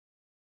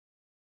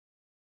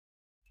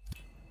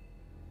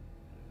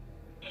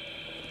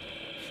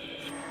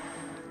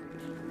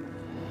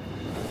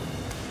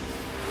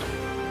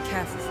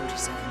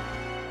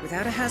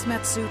Without a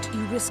hazmat suit,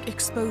 you risk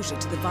exposure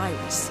to the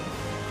virus.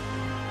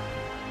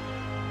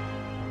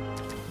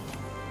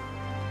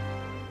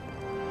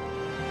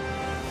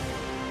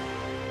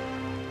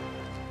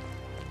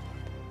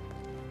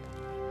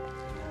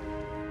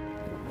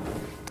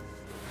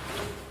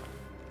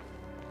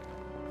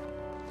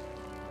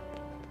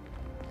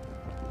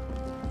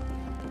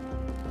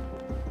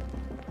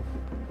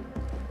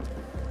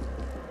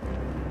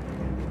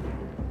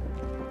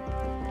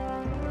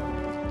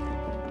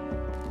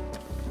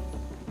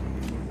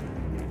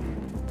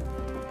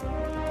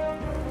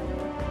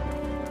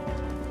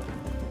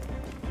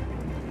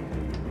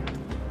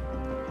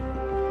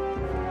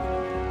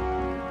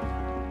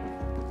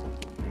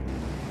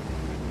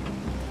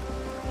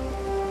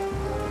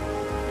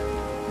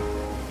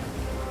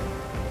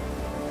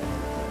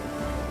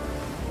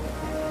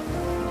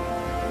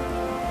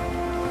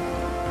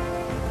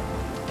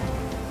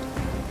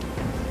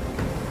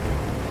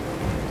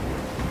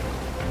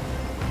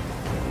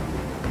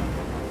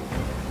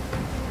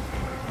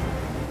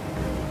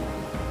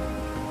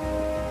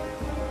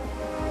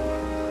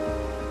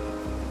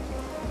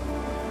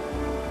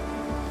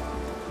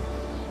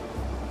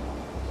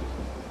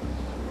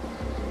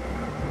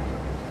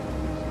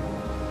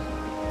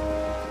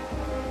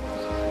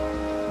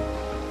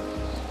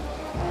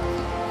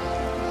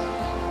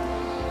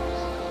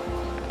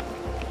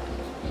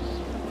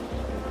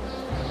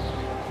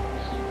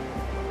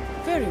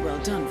 Very well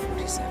done,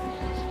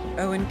 47.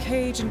 Owen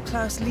Cage and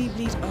Klaus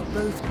Liebleed are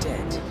both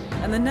dead,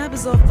 and the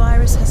Nabazov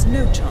virus has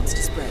no chance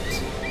to spread.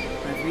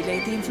 I've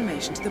relayed the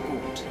information to the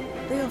board.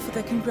 They offer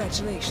their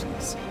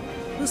congratulations.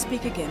 We'll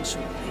speak again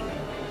shortly.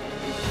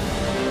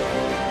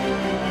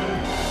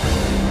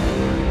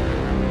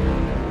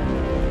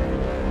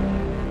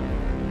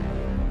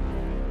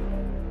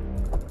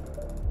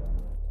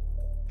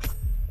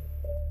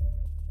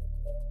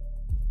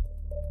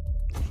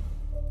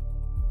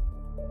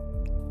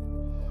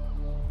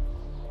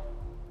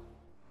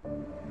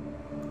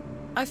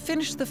 I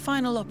finished the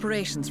final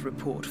operations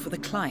report for the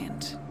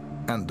client.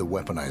 And the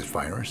weaponized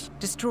virus?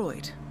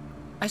 Destroyed.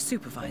 I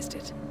supervised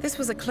it. This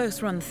was a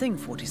close-run thing,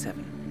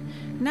 47.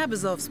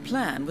 Nabazov's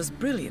plan was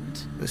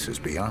brilliant. This is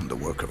beyond the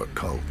work of a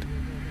cult.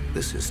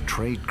 This is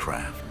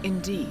tradecraft.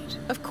 Indeed.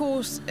 Of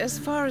course, as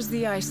far as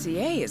the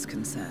ICA is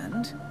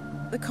concerned,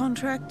 the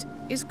contract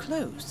is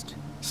closed.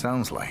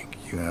 Sounds like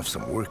you have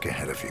some work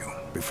ahead of you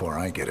before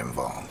I get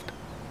involved.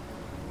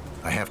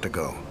 I have to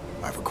go.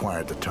 I've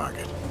acquired the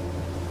target.